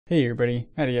Hey everybody,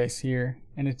 Matty Ice here,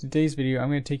 and in today's video I'm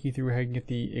going to take you through how you can get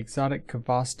the Exotic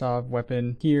Khvostov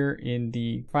weapon here in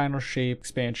the Final Shape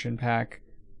expansion pack.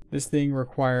 This thing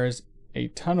requires a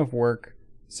ton of work,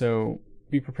 so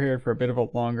be prepared for a bit of a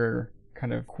longer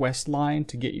kind of quest line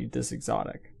to get you this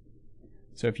exotic.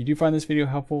 So if you do find this video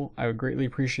helpful, I would greatly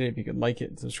appreciate it if you could like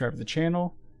it and subscribe to the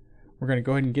channel. We're going to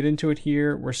go ahead and get into it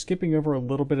here. We're skipping over a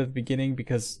little bit at the beginning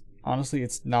because honestly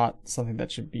it's not something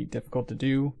that should be difficult to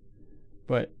do.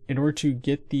 But in order to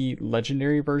get the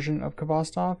legendary version of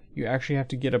Khvostov, you actually have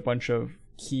to get a bunch of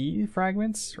key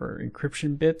fragments or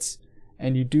encryption bits,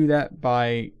 and you do that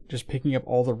by just picking up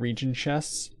all the region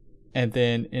chests, and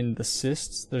then in the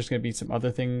cysts there's going to be some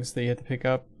other things that you have to pick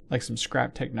up, like some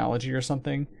scrap technology or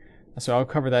something. So I'll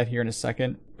cover that here in a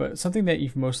second, but something that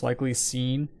you've most likely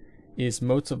seen is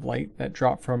motes of light that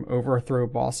drop from Overthrow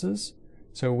bosses.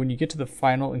 So when you get to the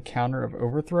final encounter of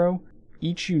Overthrow,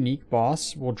 each unique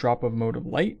boss will drop a mote of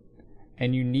light,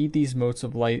 and you need these motes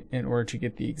of light in order to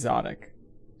get the exotic.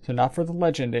 So not for the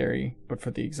legendary, but for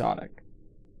the exotic.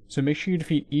 So make sure you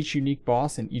defeat each unique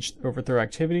boss in each Overthrow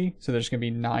activity, so there's going to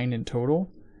be 9 in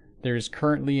total. There is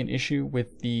currently an issue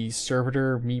with the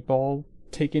servitor meatball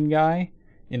taken guy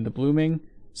in the blooming,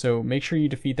 so make sure you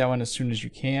defeat that one as soon as you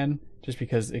can, just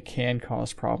because it can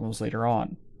cause problems later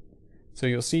on. So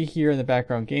you'll see here in the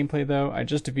background gameplay though, I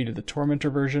just defeated the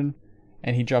Tormentor version,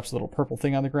 and he drops a little purple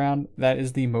thing on the ground. That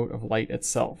is the mote of light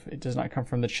itself. It does not come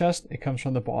from the chest, it comes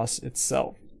from the boss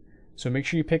itself. So make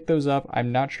sure you pick those up.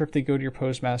 I'm not sure if they go to your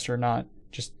postmaster or not.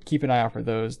 Just keep an eye out for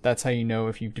those. That's how you know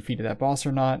if you've defeated that boss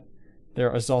or not.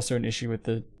 There is also an issue with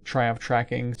the triumph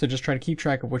tracking, so just try to keep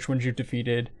track of which ones you've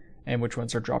defeated and which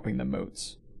ones are dropping the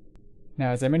motes.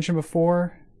 Now, as I mentioned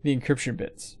before, the encryption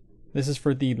bits. This is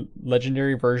for the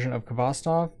legendary version of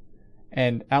Khvostov.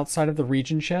 And outside of the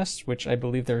region chests, which I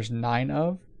believe there's 9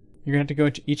 of, you're going to have to go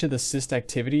into each of the cyst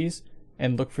activities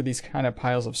and look for these kind of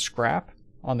piles of scrap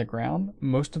on the ground.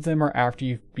 Most of them are after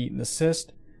you've beaten the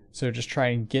cyst, so just try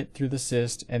and get through the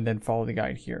cyst and then follow the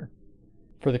guide here.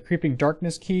 For the Creeping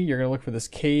Darkness key, you're going to look for this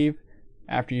cave.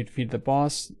 After you defeat the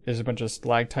boss, there's a bunch of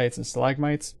stalactites and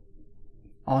stalagmites.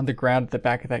 On the ground at the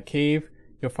back of that cave,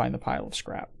 you'll find the pile of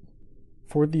scrap.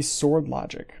 For the sword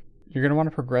logic, you're going to want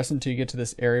to progress until you get to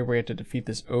this area where you have to defeat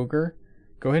this ogre.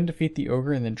 Go ahead and defeat the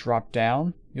ogre and then drop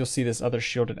down. You'll see this other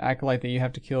shielded acolyte that you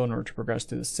have to kill in order to progress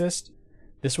through the cyst.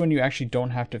 This one you actually don't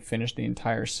have to finish the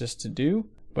entire cyst to do,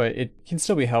 but it can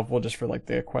still be helpful just for like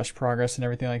the quest progress and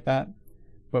everything like that.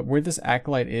 But where this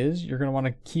acolyte is, you're going to want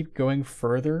to keep going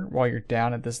further while you're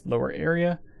down at this lower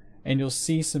area, and you'll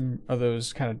see some of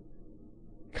those kind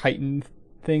of chitin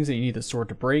things that you need the sword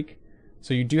to break.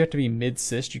 So you do have to be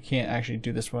mid-cyst. You can't actually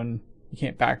do this one. You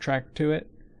can't backtrack to it.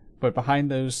 But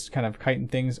behind those kind of chitin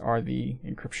things are the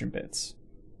encryption bits.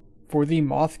 For the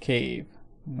Moth cave,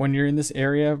 when you're in this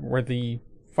area where the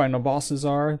final bosses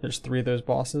are, there's 3 of those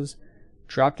bosses,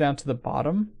 drop down to the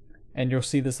bottom and you'll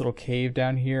see this little cave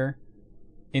down here.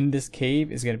 In this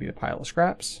cave is going to be the pile of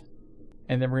scraps.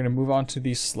 And then we're going to move on to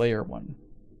the Slayer one.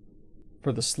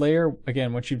 For the Slayer,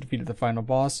 again, once you've defeated the final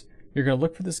boss, you're going to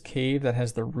look for this cave that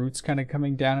has the roots kind of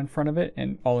coming down in front of it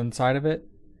and all inside of it.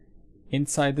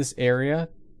 Inside this area,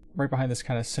 right behind this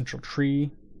kind of central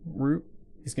tree root,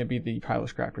 is going to be the pile of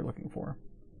scrap you're looking for.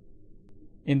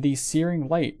 In the Searing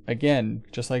light, again,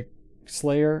 just like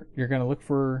Slayer, you're going to look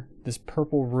for this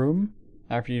purple room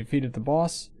after you defeated the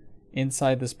boss.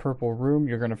 Inside this purple room,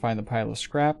 you're going to find the pile of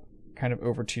scrap kind of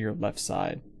over to your left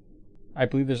side. I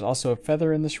believe there's also a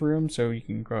feather in this room, so you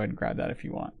can go ahead and grab that if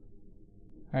you want.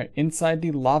 Alright, inside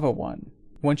the lava one,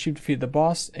 once you've defeated the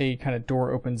boss, a kind of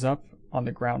door opens up on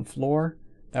the ground floor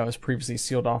that was previously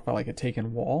sealed off by like a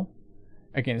taken wall.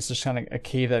 Again, it's just kind of a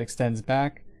cave that extends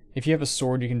back. If you have a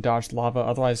sword, you can dodge lava,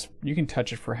 otherwise you can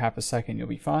touch it for half a second, you'll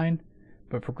be fine.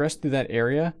 But progress through that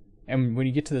area, and when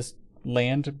you get to this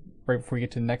land, right before you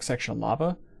get to the next section of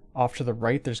lava, off to the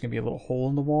right there's going to be a little hole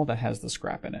in the wall that has the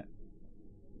scrap in it.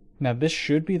 Now this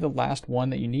should be the last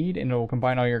one that you need, and it will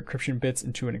combine all your encryption bits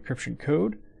into an encryption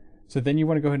code. So then you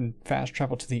want to go ahead and fast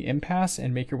travel to the Impasse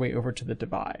and make your way over to the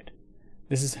Divide.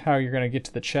 This is how you're going to get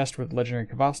to the chest where the legendary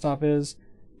Khvostov is.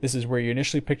 This is where you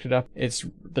initially picked it up.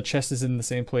 The chest is in the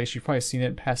same place. You've probably seen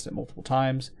it, passed it multiple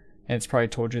times, and it's probably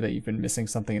told you that you've been missing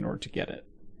something in order to get it.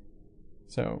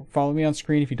 So follow me on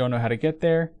screen if you don't know how to get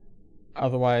there.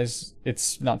 Otherwise,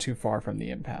 it's not too far from the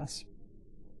Impasse.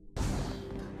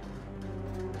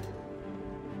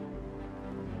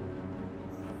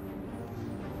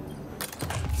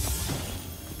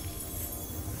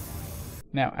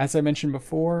 Now, as I mentioned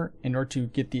before, in order to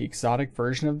get the exotic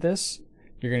version of this,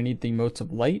 you're going to need the motes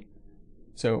of light.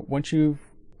 So once you've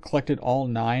collected all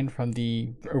 9 from the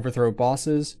Overthrow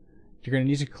bosses, you're going to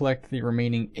need to collect the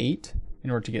remaining 8 in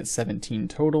order to get 17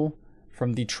 total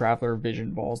from the Traveler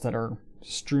Vision Balls that are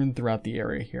strewn throughout the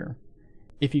area here.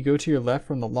 If you go to your left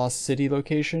from the Lost City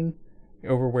location,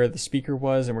 over where the speaker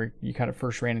was and where you kind of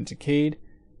first ran into Cade,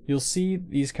 you'll see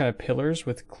these kind of pillars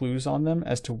with clues on them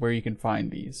as to where you can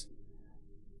find these.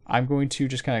 I'm going to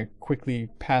just kind of quickly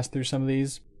pass through some of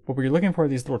these. What we're looking for are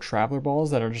these little Traveler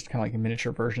balls that are just kind of like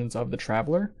miniature versions of the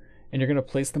Traveler, and you're going to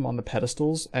place them on the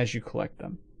pedestals as you collect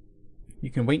them. You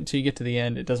can wait until you get to the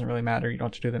end. It doesn't really matter. You don't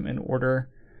have to do them in order.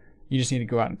 You just need to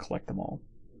go out and collect them all.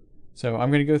 So I'm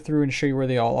going to go through and show you where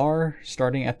they all are,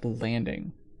 starting at the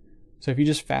landing. So if you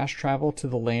just fast travel to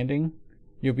the landing,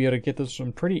 you'll be able to get this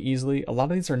one pretty easily. A lot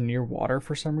of these are near water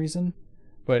for some reason,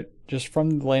 but just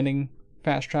from the landing,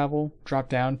 fast travel, drop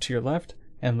down to your left,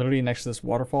 and literally next to this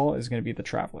waterfall is going to be the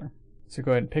Traveler. So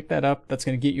go ahead and pick that up. That's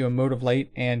going to get you a Mote of Light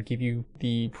and give you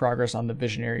the progress on the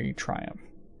Visionary Triumph.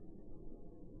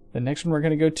 The next one we're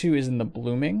going to go to is in the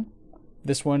Blooming.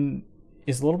 This one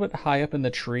is a little bit high up in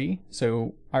the tree,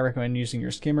 so I recommend using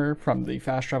your skimmer from the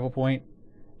fast travel point.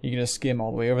 You can just skim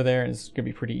all the way over there and it's going to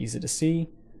be pretty easy to see,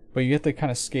 but you have to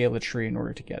kind of scale the tree in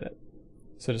order to get it.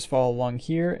 So just follow along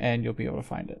here and you'll be able to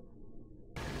find it.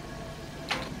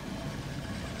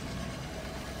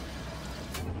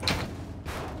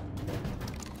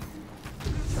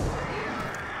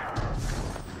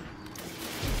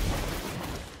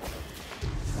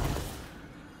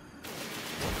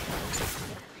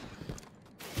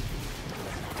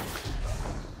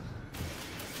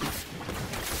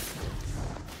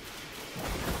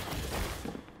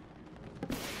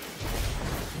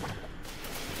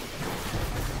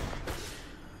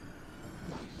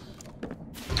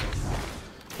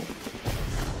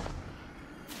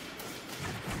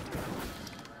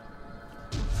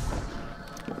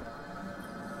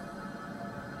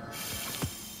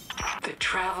 The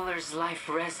traveler's life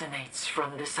resonates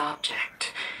from this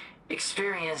object.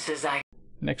 Experiences I...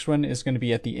 Next one is going to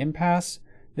be at the Impasse.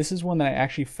 This is one that I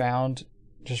actually found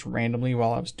just randomly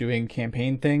while I was doing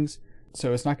campaign things.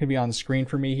 So it's not going to be on the screen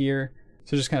for me here.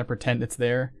 So just kind of pretend it's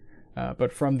there.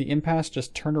 But from the Impasse,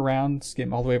 just turn around,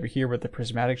 skim all the way over here where the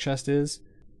prismatic chest is.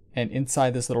 And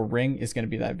inside this little ring is going to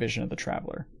be that vision of the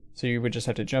Traveler. So you would just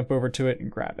have to jump over to it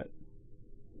and grab it.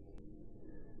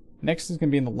 Next is going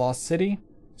to be in the Lost City.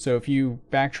 So if you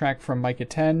backtrack from Micah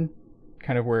 10,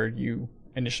 kind of where you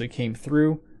initially came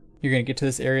through, you're going to get to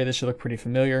this area. This should look pretty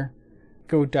familiar.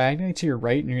 Go diagonally to your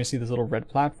right and you're going to see this little red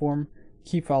platform.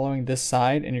 Keep following this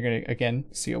side and you're going to again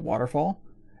see a waterfall.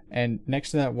 And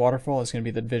next to that waterfall is going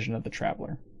to be the vision of the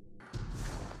Traveler.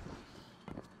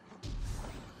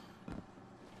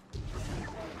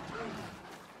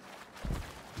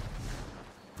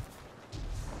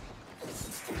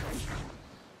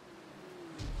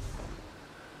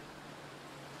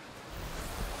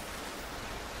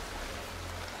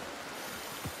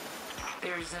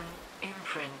 There's an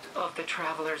imprint of the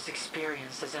traveler's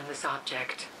experiences in this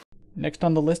object. Next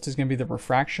on the list is going to be the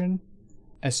Refraction.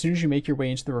 As soon as you make your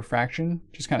way into the Refraction,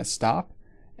 just kind of stop,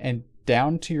 and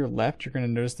down to your left you're going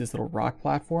to notice this little rock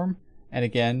platform, and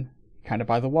again, kind of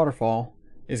by the waterfall,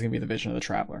 is going to be the vision of the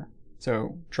Traveler.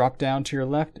 So drop down to your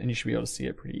left and you should be able to see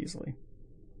it pretty easily.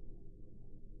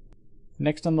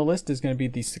 Next on the list is going to be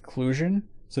the Seclusion.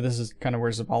 So this is kind of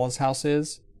where Zabala's house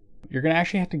is. You're going to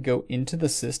actually have to go into the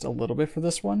cyst a little bit for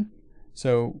this one.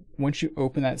 So once you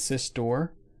open that cyst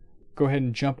door, go ahead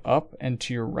and jump up and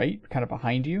to your right, kind of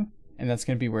behind you, and that's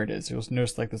going to be where it is. You'll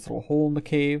notice like this little hole in the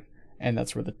cave, and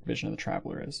that's where the vision of the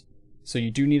Traveler is. So you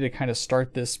do need to kind of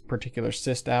start this particular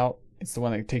cyst out. It's the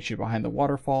one that takes you behind the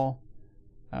waterfall.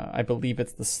 I believe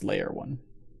it's the Slayer one.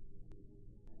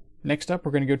 Next up,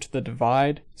 we're going to go to the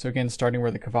Divide. So again, starting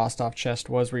where the Khvostov chest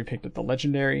was, where you picked up the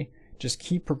Legendary. Just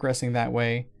keep progressing that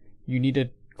way. You need to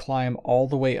climb all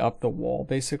the way up the wall,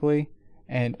 basically.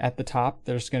 And at the top,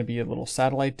 there's going to be a little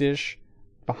satellite dish.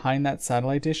 Behind that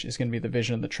satellite dish is going to be the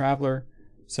vision of the Traveler.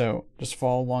 So just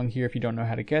follow along here if you don't know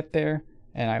how to get there,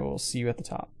 and I will see you at the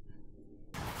top.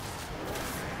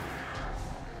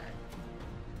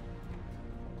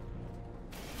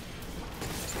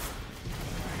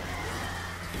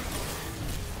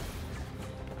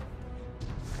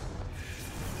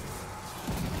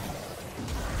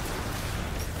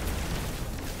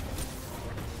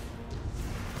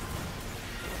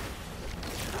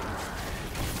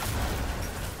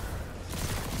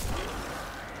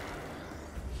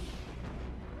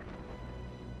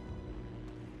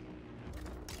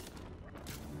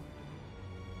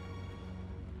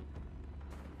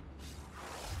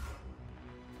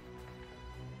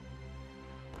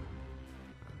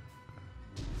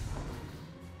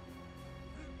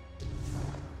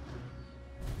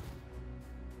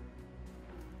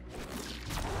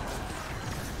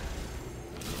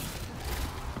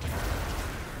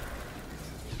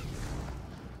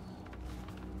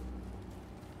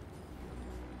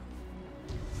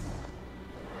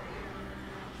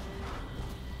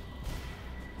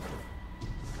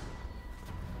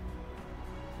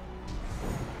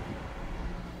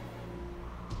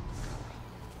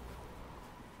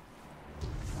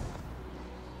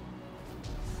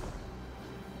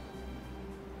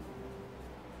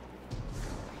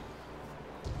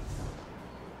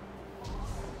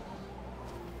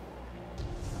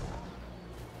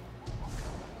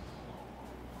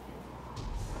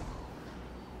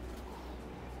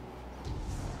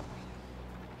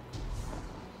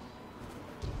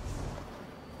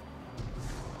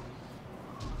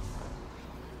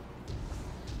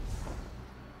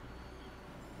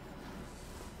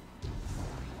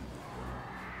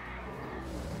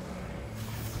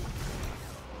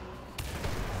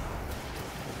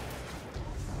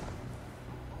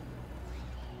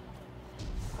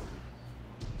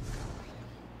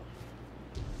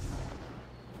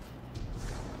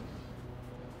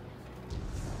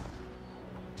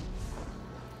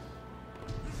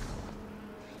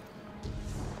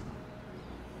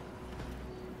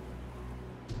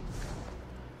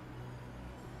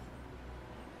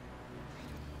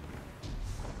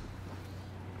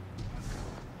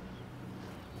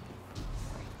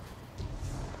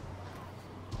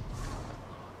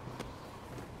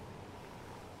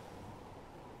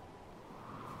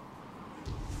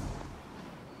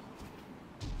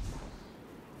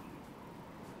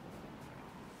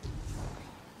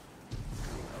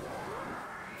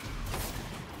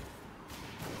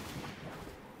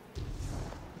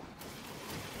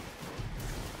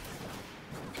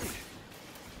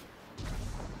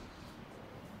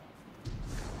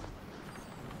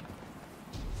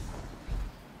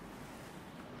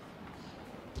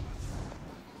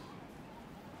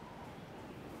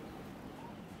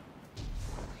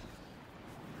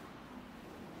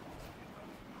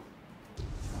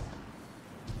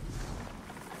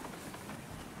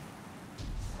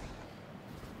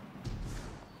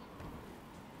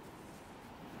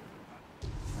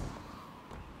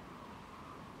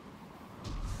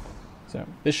 So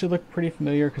this should look pretty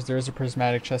familiar because there is a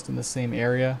prismatic chest in the same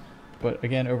area. But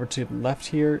again, over to the left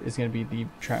here is going to be the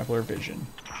Traveler Vision.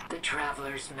 The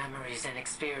Traveler's memories and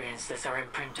experiences are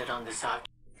imprinted on this object.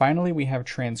 Finally, we have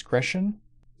Transgression.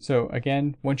 So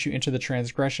again, once you enter the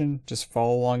Transgression, just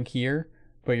follow along here,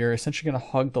 but you're essentially going to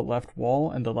hug the left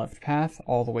wall and the left path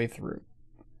all the way through.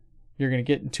 You're going to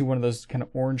get into one of those kind of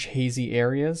orange hazy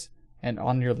areas, and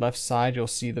on your left side you'll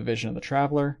see the Vision of the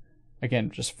Traveler.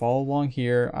 Again, just follow along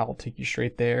here, I'll take you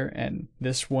straight there, and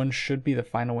this one should be the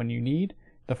final one you need,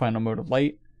 the final mode of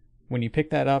light. When you pick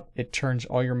that up, it turns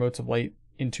all your motes of light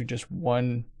into just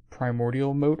one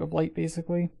primordial mote of light,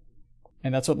 basically.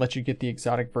 And that's what lets you get the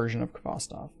exotic version of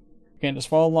Khvostov. Again, just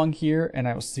follow along here, and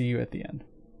I will see you at the end.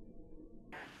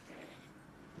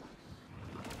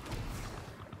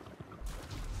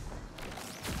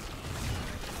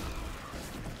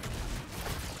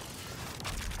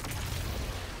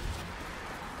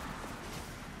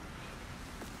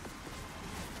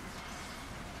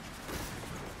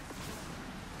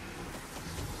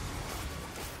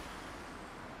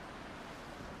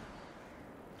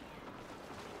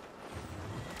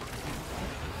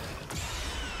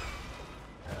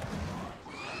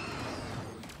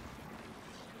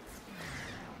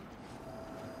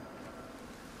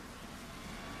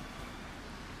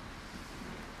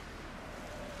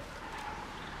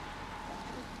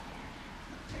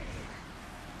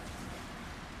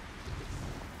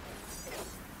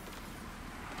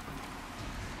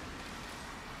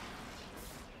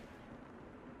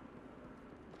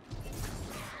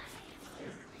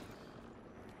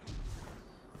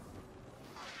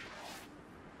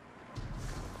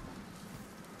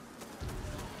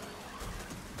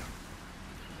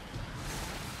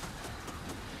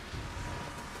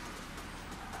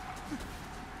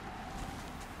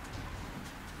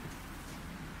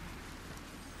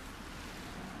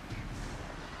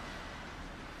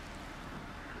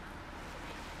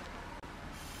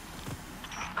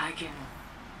 I can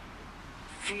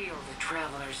feel the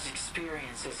Traveler's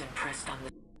experiences impressed on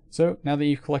the... So now that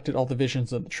you've collected all the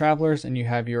visions of the Travelers and you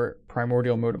have your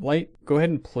primordial mode of light, go ahead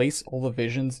and place all the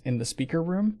visions in the speaker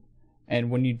room.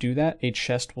 And when you do that, a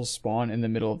chest will spawn in the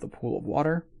middle of the pool of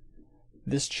water.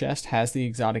 This chest has the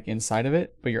exotic inside of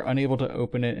it, but you're unable to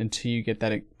open it until you get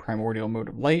that primordial mode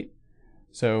of light.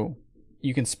 So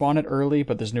you can spawn it early,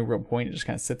 but there's no real point, it just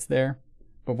kind of sits there.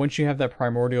 But once you have that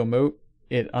primordial mote,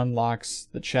 it unlocks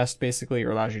the chest basically,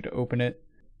 or allows you to open it,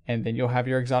 and then you'll have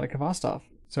your Exotic Khvostov.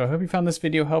 So I hope you found this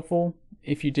video helpful.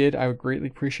 If you did, I would greatly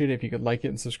appreciate it if you could like it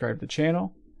and subscribe to the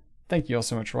channel. Thank you all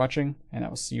so much for watching, and I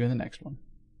will see you in the next one.